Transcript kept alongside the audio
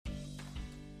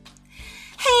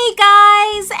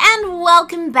guys, and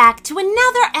welcome back to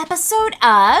another episode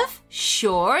of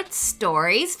Short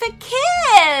Stories for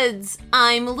Kids.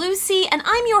 I'm Lucy, and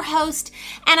I'm your host,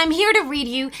 and I'm here to read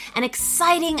you an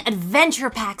exciting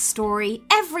adventure-packed story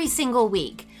every single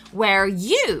week, where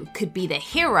you could be the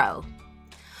hero.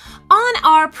 On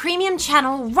our premium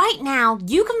channel right now,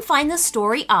 you can find the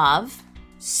story of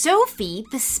Sophie,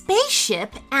 the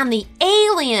Spaceship, and the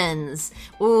Aliens.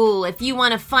 Ooh, if you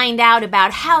want to find out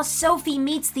about how Sophie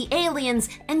meets the aliens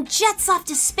and jets off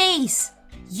to space,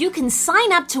 you can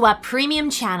sign up to our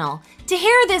premium channel to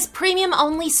hear this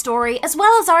premium-only story as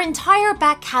well as our entire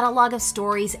back catalog of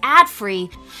stories ad-free.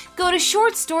 Go to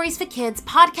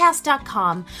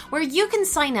shortstoriesforkidspodcast.com where you can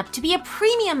sign up to be a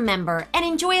premium member and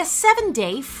enjoy a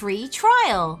 7-day free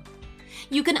trial.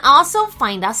 You can also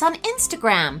find us on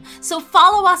Instagram, so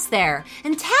follow us there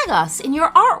and tag us in your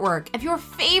artwork of your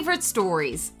favorite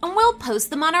stories, and we'll post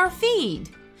them on our feed.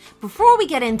 Before we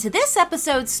get into this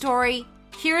episode's story,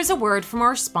 here's a word from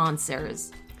our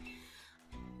sponsors.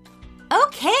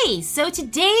 Okay, so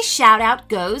today's shout out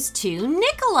goes to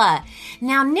Nicola.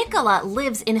 Now, Nicola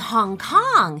lives in Hong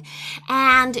Kong,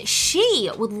 and she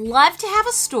would love to have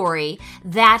a story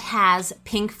that has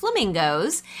pink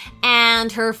flamingos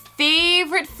and her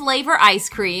favorite flavor ice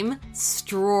cream,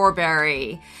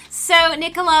 strawberry. So,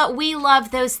 Nicola, we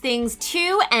love those things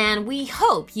too, and we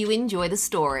hope you enjoy the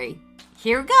story.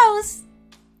 Here goes.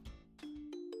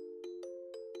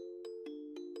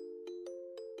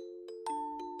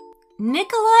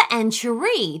 Nicola and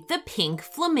Cherie, the pink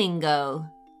flamingo.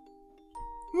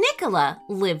 Nicola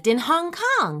lived in Hong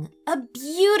Kong, a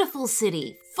beautiful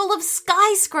city full of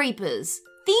skyscrapers,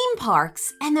 theme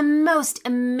parks, and the most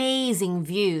amazing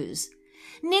views.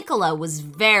 Nicola was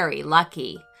very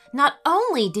lucky. Not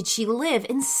only did she live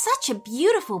in such a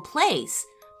beautiful place,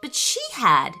 but she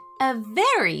had a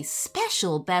very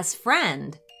special best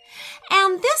friend.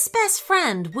 And this best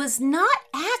friend was not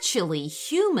actually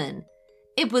human.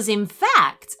 It was, in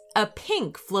fact, a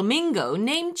pink flamingo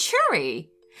named Cherie.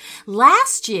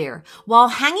 Last year, while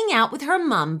hanging out with her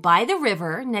mum by the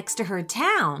river next to her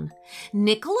town,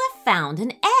 Nicola found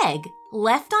an egg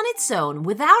left on its own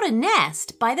without a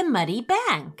nest by the muddy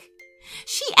bank.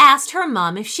 She asked her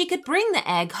mum if she could bring the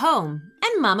egg home,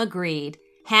 and Mum agreed,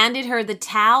 handed her the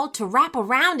towel to wrap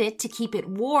around it to keep it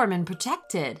warm and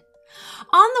protected.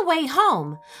 On the way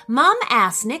home, Mum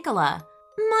asked Nicola,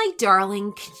 "My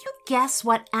darling, can you guess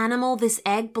what animal this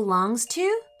egg belongs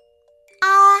to?"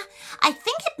 I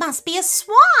think it must be a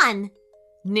swan,"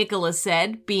 Nicola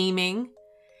said, beaming.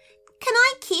 "Can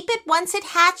I keep it once it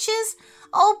hatches?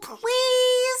 Oh,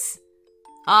 please."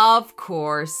 "Of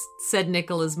course," said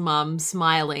Nicola's mum,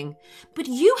 smiling. "But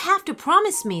you have to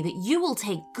promise me that you will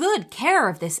take good care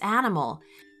of this animal.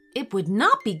 It would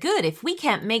not be good if we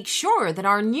can't make sure that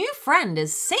our new friend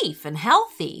is safe and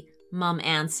healthy," Mum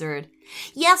answered.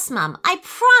 "Yes, Mum, I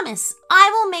promise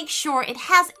I will make sure it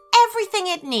has everything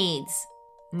it needs,"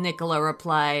 Nicola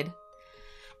replied.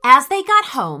 As they got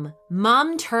home,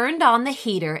 Mum turned on the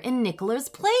heater in Nicola's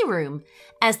playroom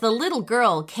as the little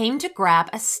girl came to grab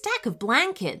a stack of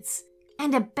blankets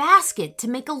and a basket to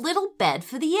make a little bed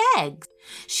for the eggs.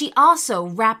 She also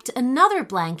wrapped another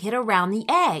blanket around the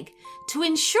egg to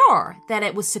ensure that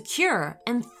it was secure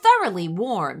and thoroughly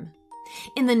warm.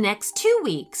 In the next 2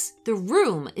 weeks, the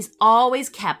room is always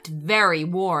kept very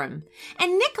warm,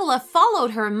 and Nicola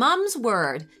followed her mum's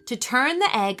word to turn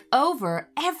the egg over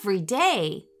every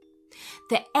day.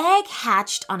 The egg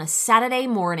hatched on a Saturday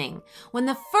morning when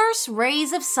the first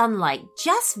rays of sunlight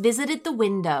just visited the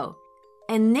window,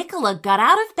 and Nicola got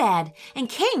out of bed and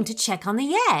came to check on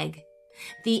the egg.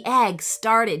 The egg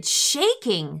started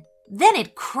shaking, then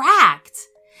it cracked.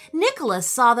 Nicola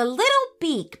saw the little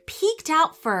beak peeked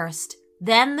out first.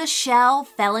 Then the shell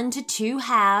fell into 2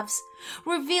 halves,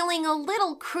 revealing a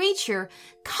little creature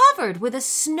covered with a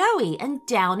snowy and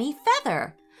downy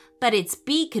feather. But its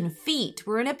beak and feet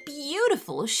were in a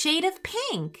beautiful shade of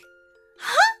pink.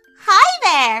 "Hi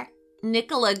there!"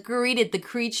 Nicola greeted the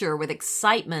creature with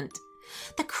excitement.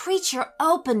 The creature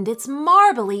opened its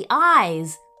marbly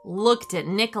eyes, looked at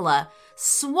Nicola,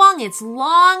 swung its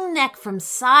long neck from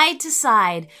side to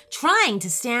side, trying to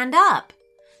stand up.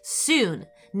 Soon,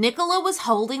 Nicola was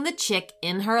holding the chick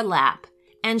in her lap,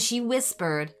 and she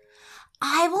whispered,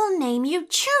 "I will name you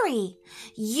Cherie.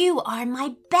 You are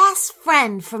my best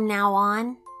friend from now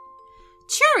on."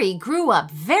 Cherie grew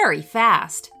up very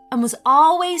fast and was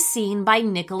always seen by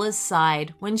Nicola's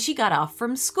side when she got off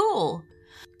from school.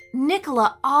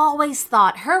 Nicola always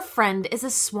thought her friend is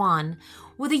a swan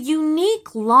with a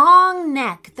unique long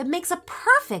neck that makes a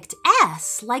perfect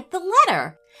S like the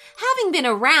letter, Having been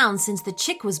around since the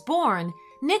chick was born,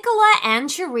 Nicola and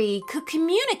Cherie could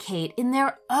communicate in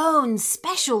their own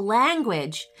special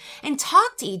language and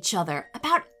talk to each other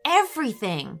about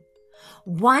everything.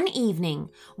 One evening,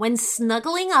 when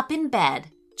snuggling up in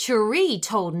bed, Cherie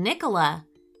told Nicola,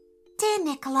 "Dear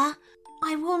Nicola,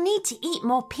 I will need to eat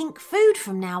more pink food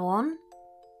from now on."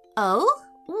 "Oh,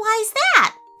 why's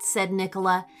that?" said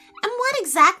Nicola. "And what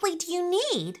exactly do you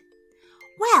need?"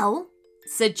 "Well,"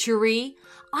 said Cherie,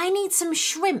 "I need some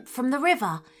shrimp from the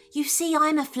river. You see,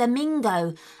 I'm a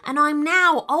flamingo, and I'm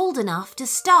now old enough to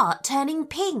start turning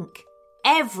pink.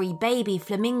 Every baby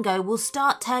flamingo will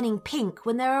start turning pink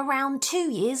when they're around 2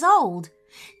 years old.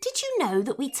 Did you know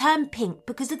that we turn pink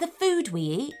because of the food we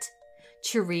eat?"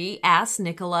 Cherie asked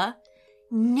Nicola.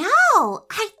 "No,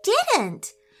 I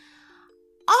didn't."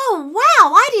 "Oh,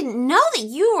 wow, I didn't know that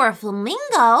you were a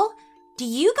flamingo. Do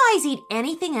you guys eat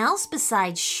anything else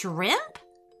besides shrimp?"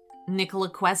 Nicola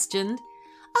questioned.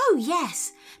 "Oh,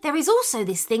 yes, there is also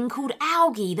this thing called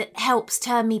algae that helps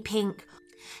turn me pink.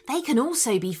 They can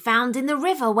also be found in the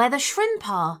river where the shrimp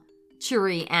are,"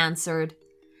 Cherie answered.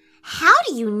 "How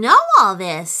do you know all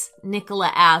this?"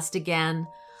 Nicola asked again.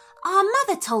 "Our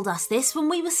mother told us this when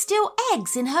we were still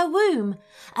eggs in her womb.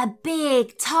 A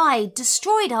big tide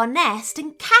destroyed our nest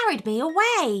and carried me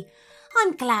away.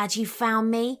 I'm glad you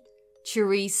found me,"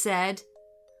 Cherie said.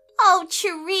 "Oh,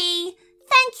 Cherie,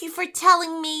 thank you for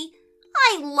telling me.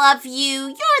 I love you.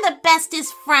 You're the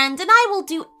bestest friend, and I will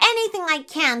do anything I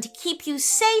can to keep you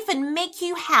safe and make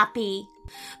you happy."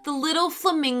 The little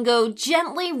flamingo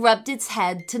gently rubbed its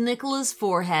head to Nicola's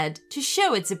forehead to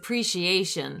show its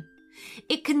appreciation.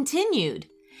 It continued,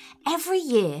 "Every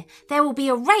year there will be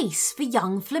a race for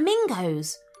young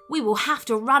flamingos. We will have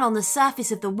to run on the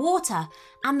surface of the water,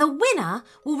 and the winner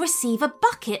will receive a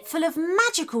bucket full of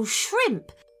magical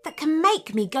shrimp that can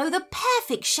make me go the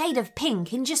perfect shade of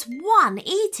pink in just one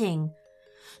eating.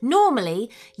 Normally,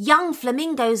 young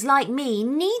flamingos like me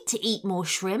need to eat more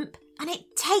shrimp, and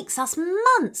it takes us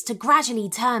months to gradually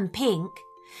turn pink.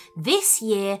 This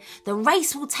year, the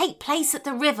race will take place at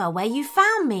the river where you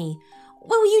found me.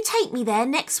 Will you take me there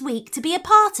next week to be a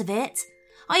part of it?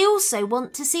 I also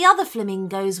want to see other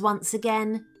flamingos once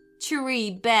again,"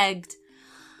 Cherie begged.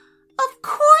 "Of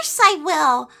course I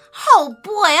will. Oh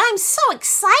boy, I'm so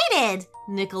excited,"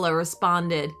 Nicola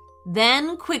responded.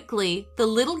 Then quickly, the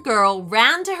little girl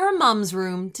ran to her mum's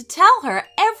room to tell her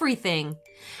everything,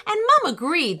 and Mum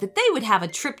agreed that they would have a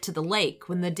trip to the lake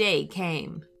when the day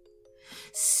came.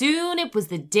 Soon it was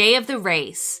the day of the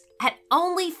race. At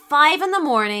only 5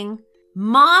 a.m,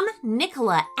 Mom,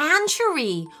 Nicola, and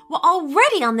Cherie were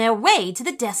already on their way to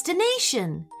the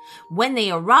destination. When they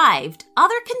arrived,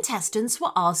 other contestants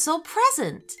were also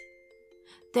present.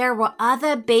 There were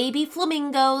other baby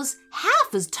flamingos,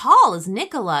 half as tall as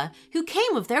Nicola, who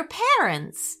came with their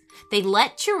parents. They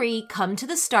let Cherie come to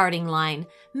the starting line,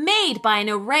 made by an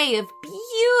array of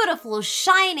beautiful,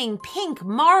 shining pink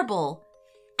marble,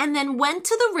 and then went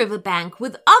to the riverbank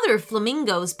with other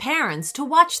flamingos' parents to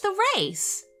watch the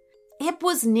race. It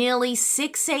was nearly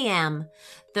 6 a.m.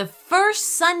 The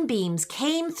first sunbeams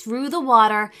came through the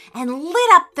water and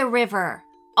lit up the river.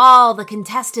 All the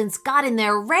contestants got in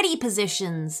their ready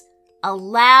positions. A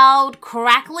loud,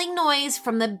 crackling noise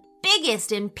from the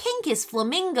biggest and pinkest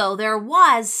flamingo there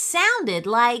was sounded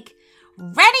like,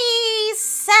 "Ready,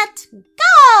 set,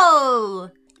 go!"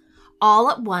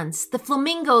 All at once, the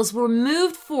flamingos were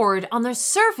moved forward on the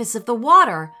surface of the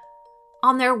water,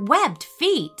 on their webbed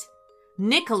feet.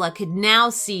 Nicola could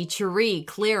now see Cherie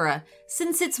clearer,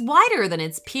 since it's wider than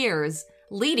its peers,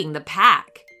 leading the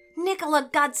pack. Nicola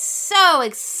got so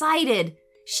excited.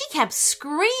 She kept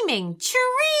screaming,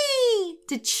 "Cherie!"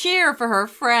 to cheer for her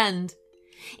friend.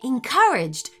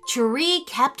 Encouraged, Cherie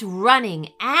kept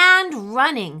running and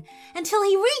running until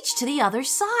he reached to the other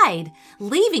side,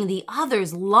 leaving the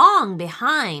others long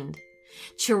behind.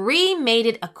 Cherie made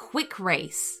it a quick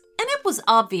race, and it was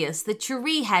obvious that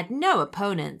Cherie had no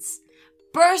opponents.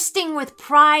 Bursting with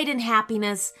pride and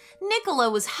happiness, Nicola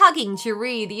was hugging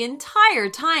Cherie the entire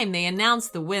time they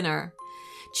announced the winner.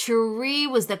 Cherie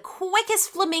was the quickest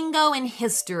flamingo in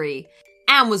history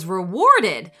and was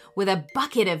rewarded with a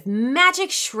bucket of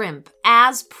magic shrimp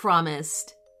as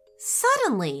promised.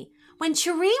 Suddenly, when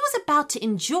Cherie was about to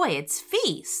enjoy its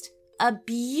feast, a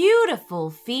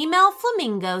beautiful female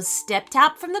flamingo stepped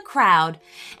out from the crowd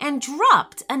and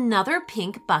dropped another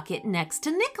pink bucket next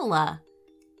to Nicola.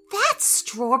 "That's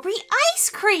strawberry ice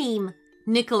cream!"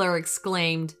 Nicola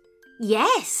exclaimed.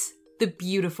 "Yes," the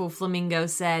beautiful flamingo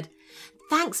said.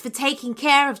 "Thanks for taking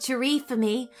care of Cherie for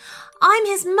me. I'm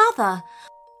his mother.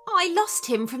 I lost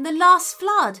him from the last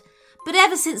flood. But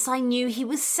ever since I knew he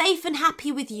was safe and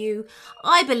happy with you,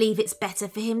 I believe it's better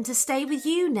for him to stay with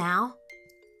you now."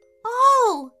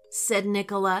 "Oh," said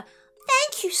Nicola,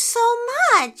 "thank you so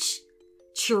much."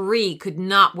 Cherie could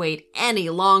not wait any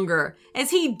longer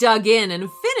as he dug in and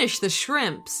finished the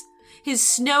shrimps. His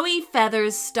snowy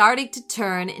feathers started to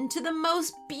turn into the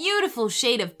most beautiful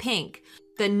shade of pink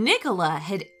that Nicola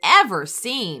had ever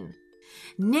seen.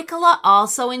 Nicola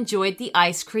also enjoyed the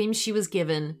ice cream she was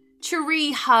given.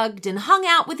 Cherie hugged and hung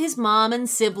out with his mom and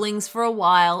siblings for a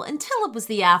while until it was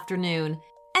the afternoon,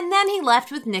 and then he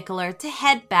left with Nicola to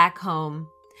head back home.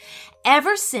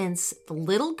 Ever since, the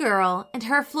little girl and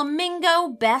her flamingo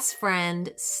best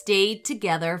friend stayed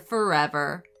together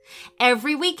forever.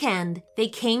 Every weekend, they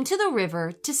came to the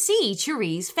river to see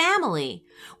Cherie's family,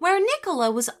 where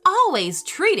Nicola was always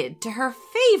treated to her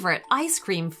favorite ice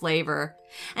cream flavor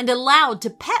and allowed to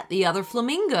pet the other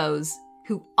flamingos,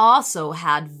 who also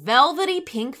had velvety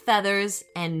pink feathers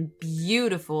and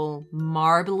beautiful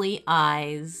marbly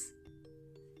eyes.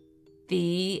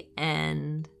 The end.